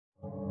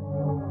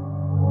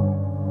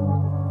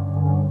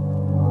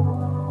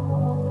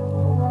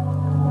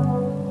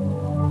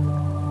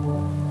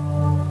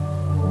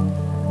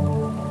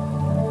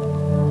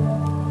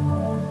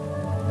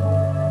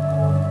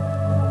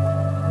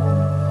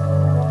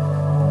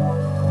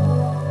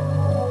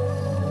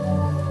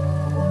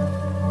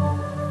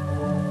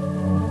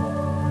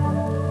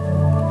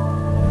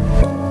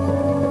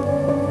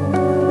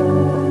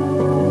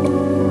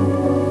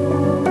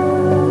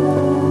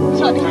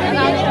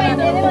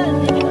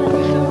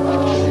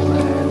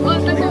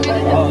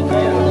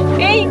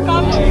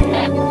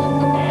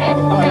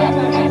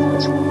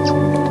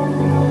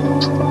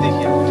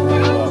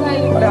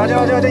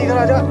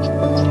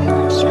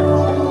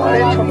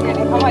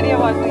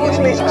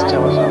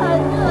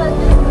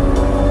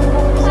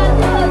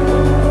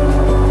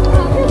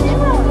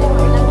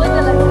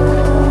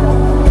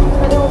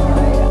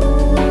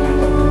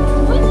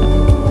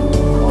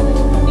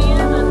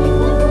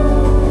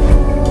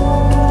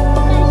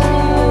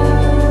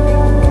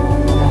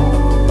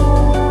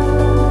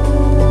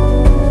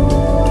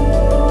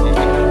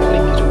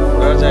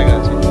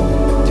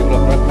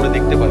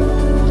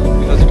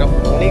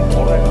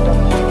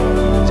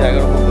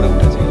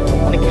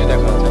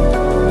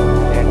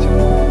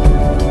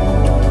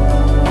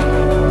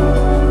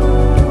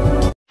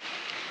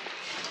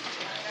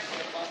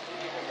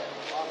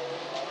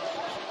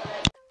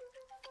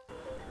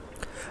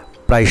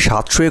প্রায়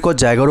 700 একর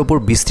জায়গার উপর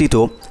বিস্তৃত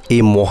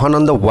এই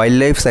Mahananda wild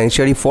life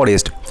sanctuary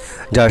forest,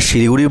 যা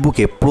শিলিগুড়ির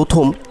বুকে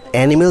প্রথম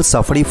অ্যানিম্যাল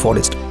সাফারি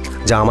ফরেস্ট,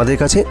 যা আমাদের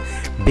কাছে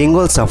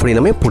বেঙ্গল সাফারি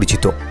নামে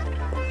পরিচিত।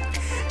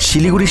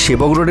 শিলিগুড়ি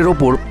সেবক রোডের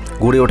ওপর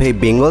গড়ে ওঠে এই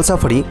বেঙ্গল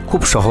সাফারি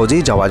খুব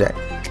সহজেই যাওয়া যায়।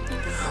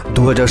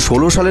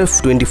 2016 সালের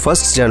 21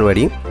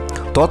 জানুয়ারি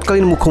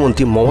তৎকালীন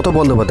মুখ্যমন্ত্রী মমতা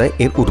বন্দ্যোপাধ্যায়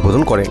এর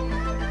উদ্বোধন করেন।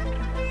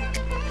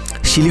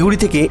 শিলিগুড়ি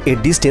থেকে এর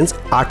ডিস্টেন্স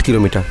 8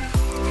 কিলোমিটার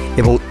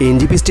এবং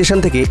এনজিপি স্টেশন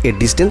থেকে এর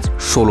ডিস্টেন্স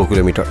 16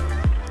 কিলোমিটার।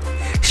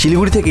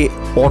 শিলিগুড়ি থেকে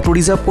অটো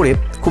রিজার্ভ করে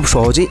খুব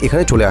সহজেই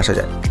এখানে চলে আসা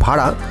যায়।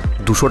 ভাড়া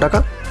 200 টাকা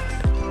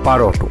পার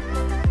অটো।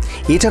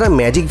 এছাড়া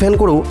ম্যাজিক ভ্যান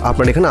করেও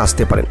আপনারা এখানে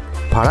আসতে পারেন।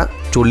 ভাড়া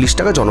 40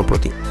 টাকা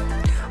জনপ্রতি।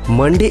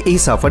 মানডে এই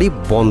সাফারি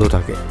বন্ধ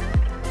থাকে।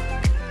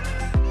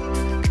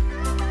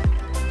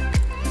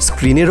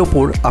 স্ক্রিনের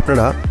ওপর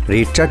আপনারা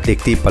রেট চার্ট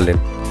দেখতেই পারলেন।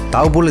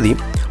 তাও বলে দিই,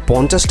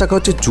 50 টাকা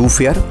হচ্ছে জু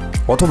ফেয়ার,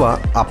 অথবা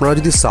আপনারা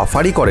যদি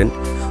সাফারি করেন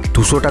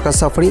 200 টাকা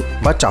সাফারি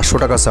বা 400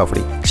 টাকা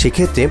সাফারি,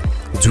 সেক্ষেত্রে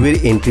জুয়ের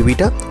এন্ট্রি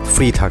ফিটা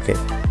ফ্রি থাকে।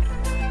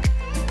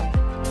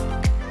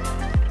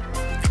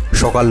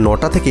 সকাল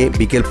 9টা থেকে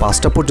বিকেল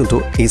 5টা পর্যন্ত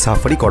এই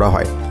সাফারি করা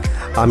হয়।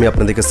 আমি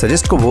আপনাদেরকে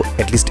সাজেস্ট করবো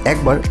অ্যাটলিস্ট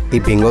একবার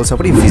এই বেঙ্গল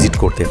সাফারি ভিজিট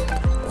করতে,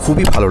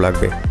 খুবই ভালো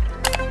লাগবে।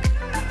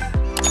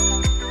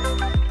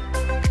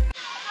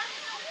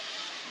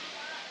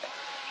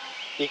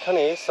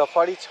 এখানে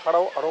সাফারি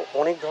ছাড়াও আরও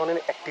অনেক ধরনের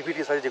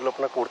অ্যাক্টিভিটিস আছে যেগুলো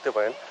আপনারা করতে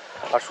পারেন।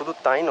 আর শুধু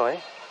তাই নয়,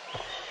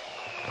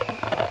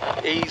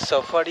 এই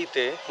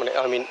সাফারিতে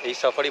এই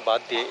সাফারি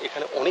বাদ দিয়ে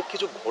এখানে অনেক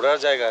কিছু ঘোরার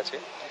জায়গা আছে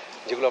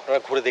যেগুলো আপনারা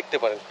ঘুরে দেখতে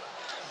পারেন।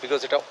 বিকজ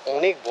এটা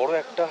অনেক বড়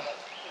একটা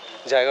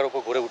জায়গার উপর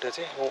গড়ে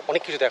উঠেছে এবং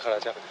অনেক কিছু দেখার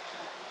আছে।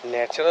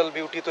 ন্যাচারাল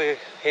বিউটি তো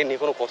এর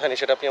নিয়ে কোনো কথা নেই,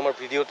 সেটা আপনি আমার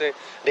ভিডিওতে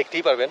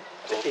দেখতেই পারবেন।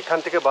 এখান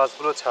থেকে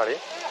বাসগুলো ছাড়ে,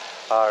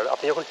 আর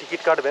আপনি যখন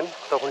টিকিট কাটবেন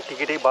তখন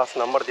টিকিটেই বাস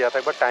নাম্বার দেওয়া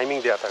থাকবে, টাইমিং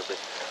দেওয়া থাকবে।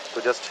 তো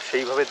জাস্ট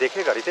সেইভাবে দেখে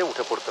গাড়িতে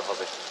উঠে পড়তে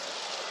হবে।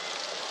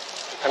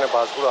 এখানে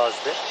বাসগুলো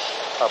আসবে,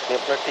 আপনি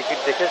আপনার টিকিট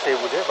দেখে সেই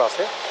বুঝে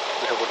বাসে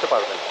উঠে পড়তে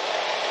পারবেন।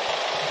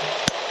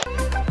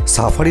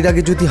 সাফারির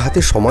আগে যদি হাতে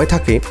সময়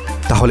থাকে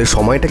তাহলে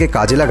সময়টাকে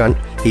কাজে লাগান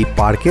এই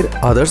পার্কের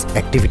আদার্স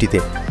অ্যাক্টিভিটিতে।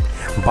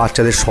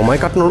 বাচ্চাদের সময়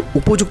কাটানোর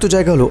উপযুক্ত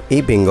জায়গা হলো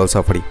এই বেঙ্গল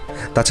সাফারি।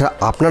 তাছাড়া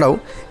আপনারাও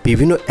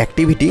বিভিন্ন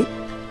অ্যাক্টিভিটি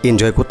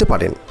এনজয় করতে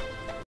পারেন।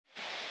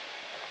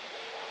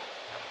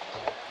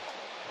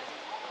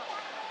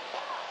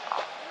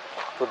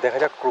 তো দেখা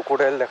যাক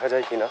ক্রোকোডাইল দেখা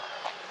যায় কিনা।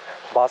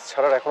 বাস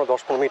ছাড়ার এখনও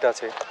 10-15 মিনিট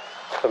আছে।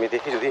 তো আমি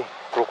দেখি যদি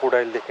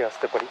ক্রোকোডাইল দেখে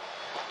আসতে পারি।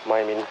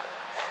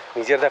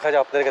 নিজের দেখা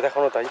যায়, আপনাদেরকে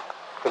দেখানো তাই।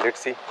 তো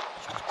লেটস সি।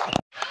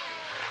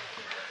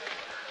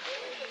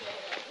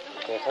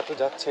 দেখা তো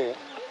যাচ্ছে,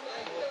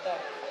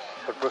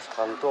 একটু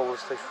শান্ত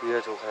অবস্থায় শুয়ে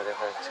আছে, ওখানে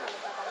দেখা যাচ্ছে।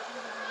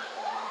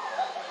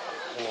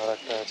 আর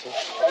একটা আছে।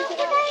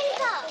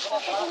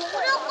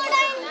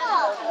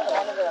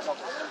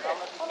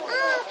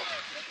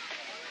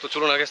 তো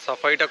চলুন আগে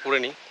সাফারিটা করে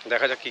নিই,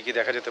 দেখা যাক কী কী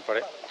দেখা যেতে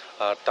পারে।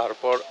 আর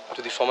তারপর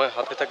যদি সময়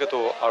হাতে থাকে তো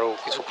আরও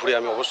কিছু ঘুরে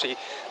আমি অবশ্যই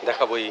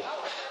দেখাবো এই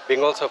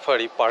বেঙ্গল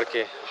সাফারি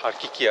পার্কে আর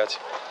কী কী আছে।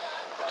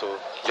 তো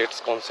let's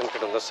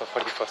concentrate on the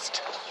safari first.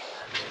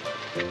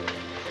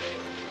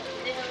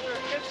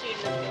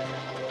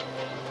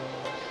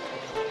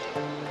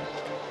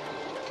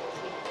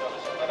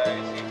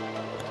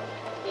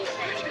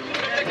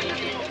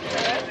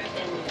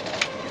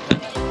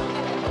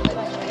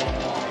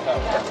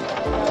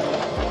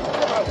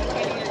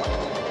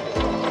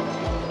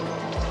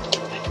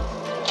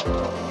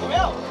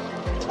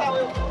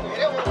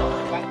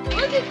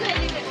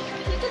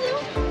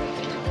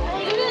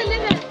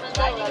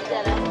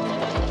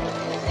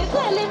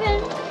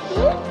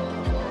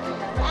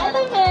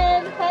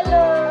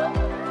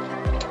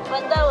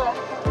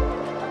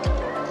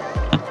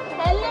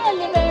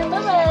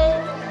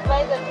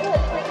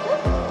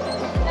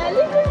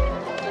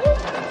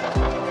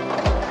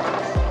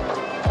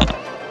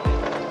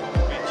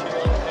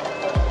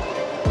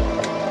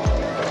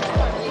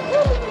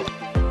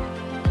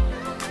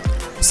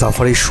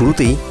 সাফারির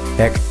শুরুতেই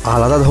এক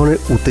আলাদা ধরনের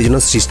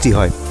উত্তেজনার সৃষ্টি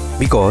হয়।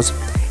 বিকজ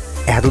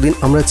এতদিন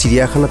আমরা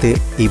চিড়িয়াখানাতে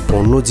এই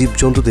বন্য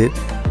জীবজন্তুদের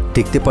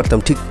দেখতে পারতাম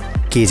ঠিক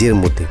কেজের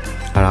মধ্যে,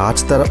 আর আজ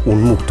তারা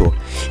উন্মুক্ত,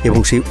 এবং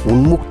সেই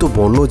উন্মুক্ত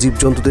বন্য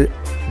জীবজন্তুদের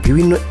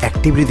বিভিন্ন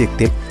অ্যাক্টিভিটি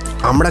দেখতে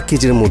আমরা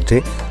কেজের মধ্যে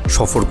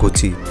সফর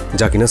করছি,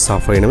 যা কিনা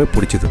সাফারি নামে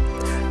পরিচিত।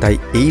 তাই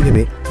এই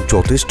ভেবে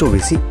যথেষ্ট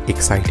বেশি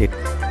এক্সাইটেড।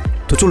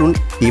 তো চলুন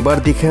এবার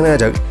দেখে নেওয়া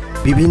যাক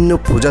বিভিন্ন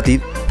প্রজাতির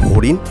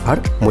হরিণ আর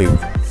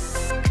ময়ূর।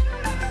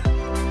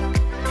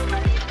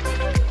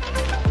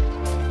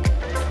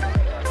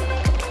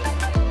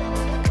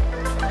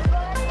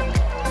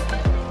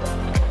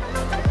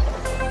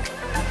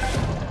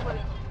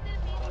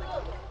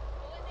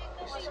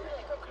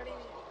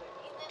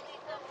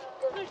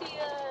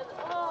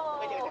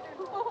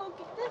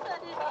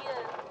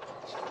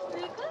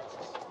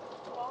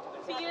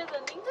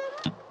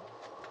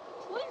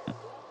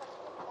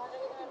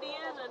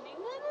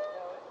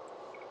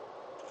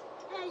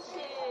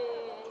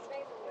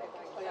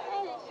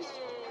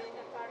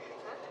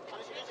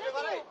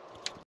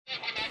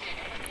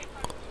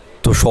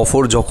 তো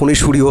সফর যখনই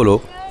শুরু হলো,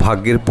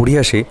 ভাগ্যের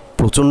পরিহাসে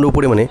প্রচণ্ড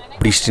পরিমাণে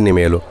বৃষ্টি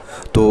নেমে এলো।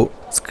 তো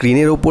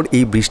স্ক্রিনের ওপর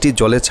এই বৃষ্টির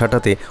জলের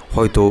ছাটাতে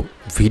হয়তো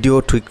ভিডিও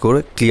ঠিক করে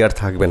ক্লিয়ার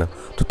থাকবে না,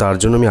 তো তার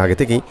জন্য আমি আগে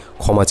থেকেই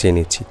ক্ষমা চেয়ে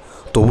নিচ্ছি।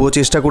 তবুও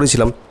চেষ্টা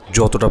করেছিলাম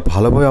যতটা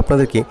ভালোভাবে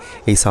আপনাদেরকে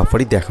এই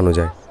সাফারি দেখানো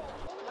যায়।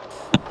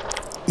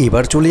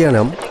 এবার চলে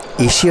এলাম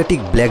এশিয়াটিক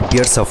ব্ল্যাক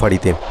বিয়ার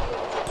সাফারিতে।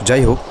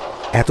 যাই হোক,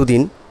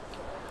 এতদিন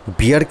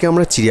বিয়ারকে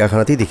আমরা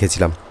চিড়িয়াখানাতেই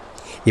দেখেছিলাম,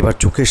 এবার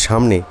চোখের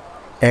সামনে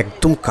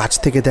একদম কাছ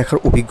থেকে দেখার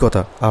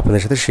অভিজ্ঞতা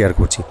আপনাদের সাথে শেয়ার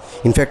করছি।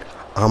 ইনফ্যাক্ট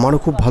আমারও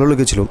খুব ভালো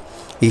লেগেছিল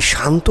এই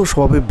শান্ত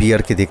স্বভাবের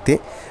বিয়ারকে দেখতে,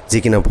 যে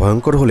কিনা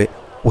ভয়ঙ্কর হলে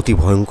অতি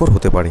ভয়ঙ্কর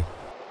হতে পারে।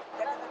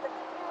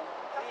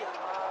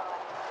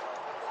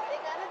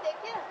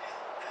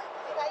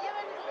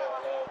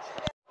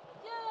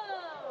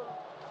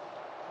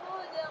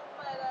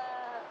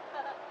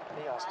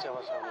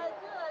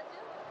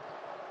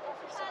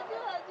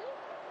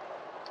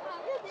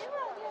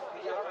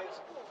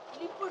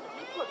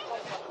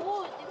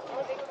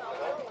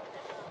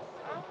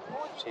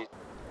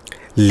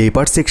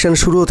 লেপার্ড সেকশন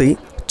শুরু হতেই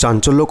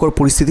চাঞ্চল্যকর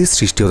পরিস্থিতির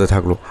সৃষ্টি হতে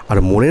থাকলো, আর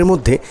মনের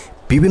মধ্যে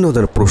বিভিন্ন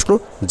ধরনের প্রশ্ন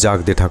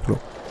জাগতে থাকলো।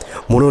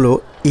 মনে হলো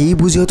এই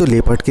বুঝে হয়তো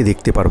লেপার্ডকে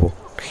দেখতে পারবো,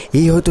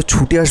 এই হয়তো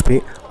ছুটে আসবে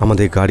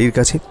আমাদের গাড়ির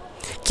কাছে,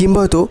 কিংবা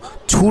হয়তো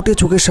ছুটে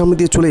চোখের সামনে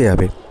দিয়ে চলে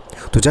যাবে।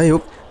 তো যাই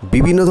হোক,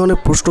 বিভিন্ন ধরনের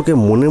প্রশ্নকে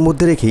মনের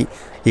মধ্যে রেখেই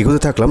এগোতে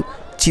থাকলাম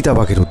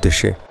চিতাবাঘের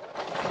উদ্দেশ্যে।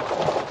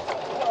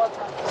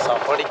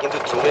 সাফারি কিন্তু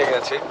জমে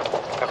গেছে,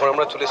 এখন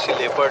আমরা চলে এসেছি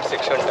লেপার্ড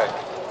সেকশনটায়।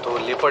 তো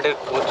লেপার্ডের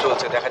খোঁজ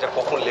চলছে, দেখা যাক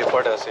কখন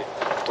লেপার্ড আসে।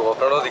 তো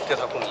আপনারাও দেখতে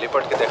থাকুন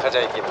লেপার্ডকে দেখা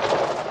যায় কিনা।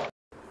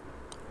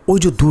 ওই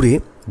যে দূরে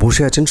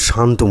বসে আছেন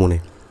শান্ত মনে,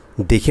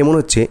 দেখে মনে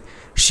হচ্ছে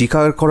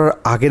শিকার করার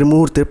আগের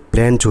মুহূর্তে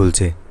প্ল্যান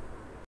চলছে।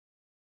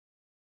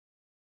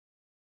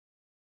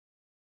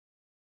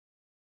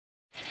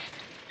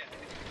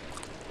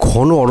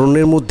 ঘন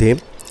অরণ্যের মধ্যে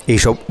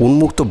এইসব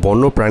উন্মুক্ত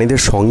বন্য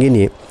প্রাণীদের সঙ্গে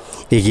নিয়ে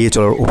এগিয়ে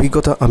চলার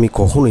অভিজ্ঞতা আমি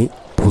কখনোই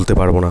ভুলতে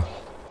পারবো না।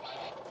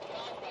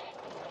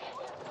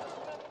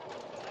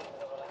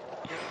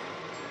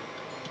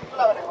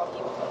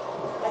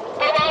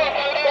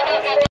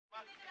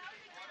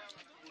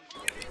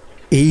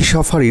 এই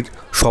সাফারির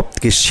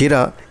সবথেকে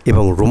সেরা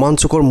এবং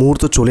রোমাঞ্চকর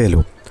মুহূর্ত চলে এলো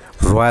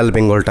রয়্যাল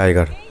বেঙ্গল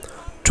টাইগার।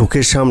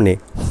 চোখের সামনে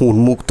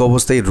উন্মুক্ত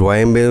অবস্থায়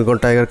রয়্যাল বেঙ্গল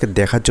টাইগারকে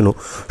দেখার জন্য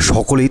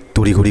সকলেই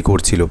তড়িঘড়ি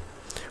করছিল।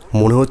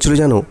 মনে হচ্ছিল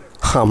যেন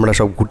আমরা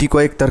সব গুটি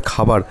কয়েক তার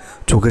খাবার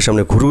চোখের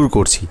সামনে ঘুরঘুর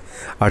করছি,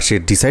 আর সে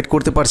ডিসাইড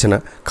করতে পারছে না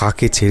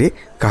কাকে ছেড়ে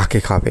কাকে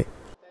খাবে।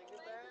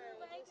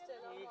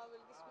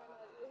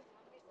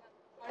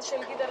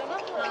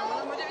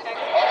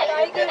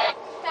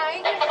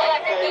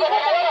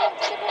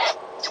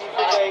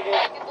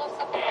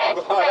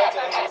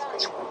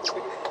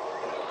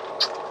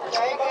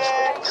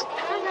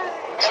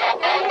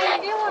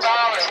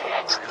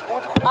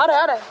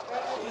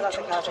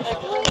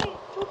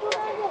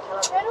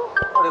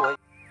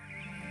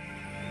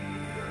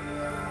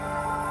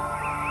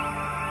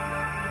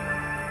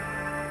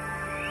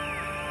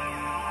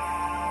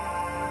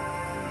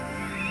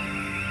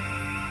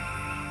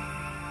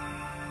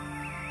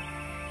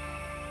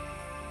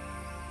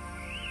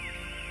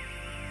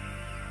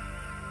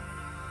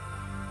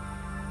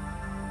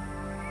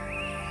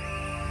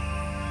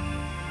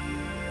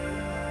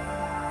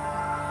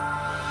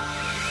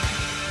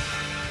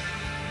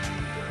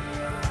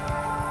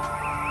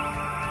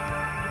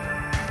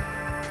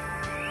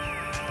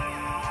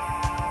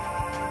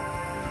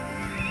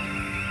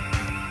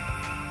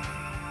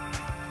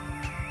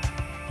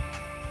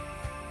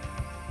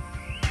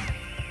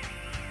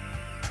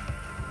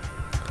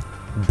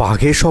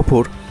 বাঘের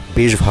সফর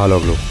বেশ ভালো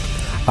লাগলো,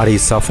 আর এই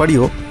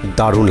সাফারিও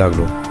দারুণ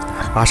লাগলো।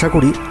 আশা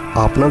করি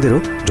আপনাদেরও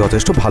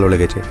যথেষ্ট ভালো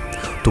লেগেছে।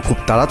 তো খুব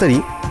তাড়াতাড়ি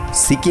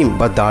সিকিম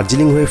বা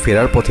দার্জিলিং হয়ে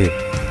ফেরার পথে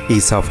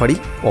এই সাফারি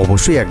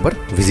অবশ্যই একবার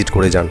ভিজিট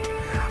করে যান।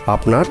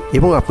 আপনার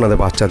এবং আপনাদের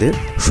বাচ্চাদের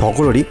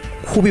সকলেরই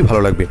খুবই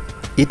ভালো লাগবে,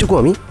 এটুকু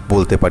আমি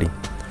বলতে পারি।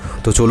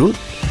 তো চলুন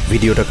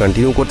ভিডিওটা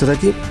কন্টিনিউ করতে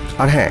থাকি।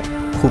 আর হ্যাঁ,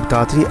 খুব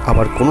তাড়াতাড়ি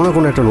আবার কোনো না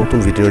কোনো একটা নতুন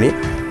ভিডিও নিয়ে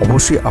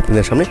অবশ্যই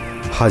আপনাদের সামনে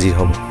হাজির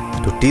হব।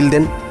 তো টিল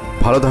দেন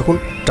ভালো থাকুন,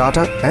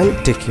 টাটা অ্যান্ড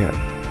টেক কেয়ার।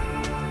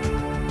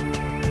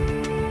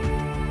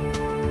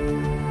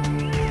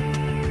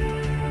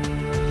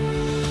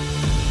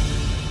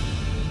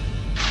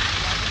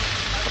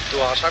 তো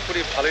আশা করি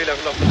ভালোই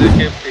লাগলো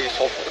আপনাদেরকে এই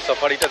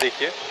সাফারিটা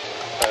দেখে।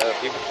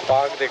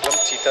 বাঘ দেখলাম,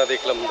 চিতা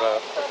দেখলাম,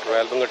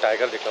 রয়্যাল বেঙ্গল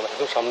টাইগার দেখলাম,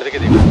 একদম সামনে থেকে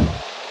দেখলাম,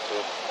 তো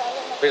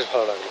বেশ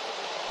ভালো লাগলো।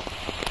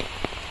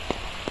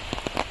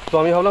 তো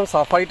আমি ভাবলাম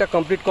সাফারিটা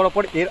কমপ্লিট করার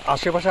পর এর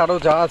আশেপাশে আরও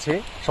যা আছে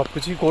সব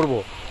কিছুই করবো,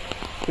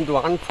 কিন্তু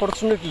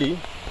আনফর্চুনেটলি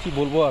কী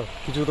বলবো, আর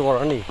কিছু তো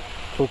করার নেই।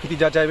 প্রকৃতি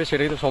যা চাইবে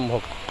সেটাই তো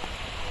সম্ভব।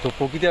 তো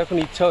প্রকৃতির এখন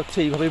ইচ্ছা হচ্ছে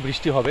এইভাবেই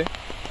বৃষ্টি হবে,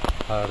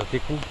 আর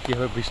দেখুন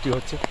কীভাবে বৃষ্টি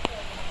হচ্ছে।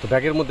 তো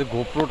ব্যাগের মধ্যে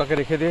গোপ্রোটাকে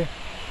রেখে দিয়ে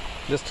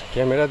জাস্ট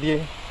ক্যামেরা দিয়ে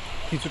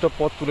কিছুটা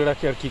পথ তুলে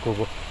রাখি, আর কি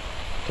করব।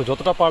 তো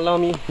যতটা পারলাম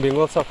আমি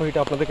বেঙ্গল সাফারিটা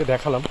আপনাদেরকে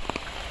দেখালাম।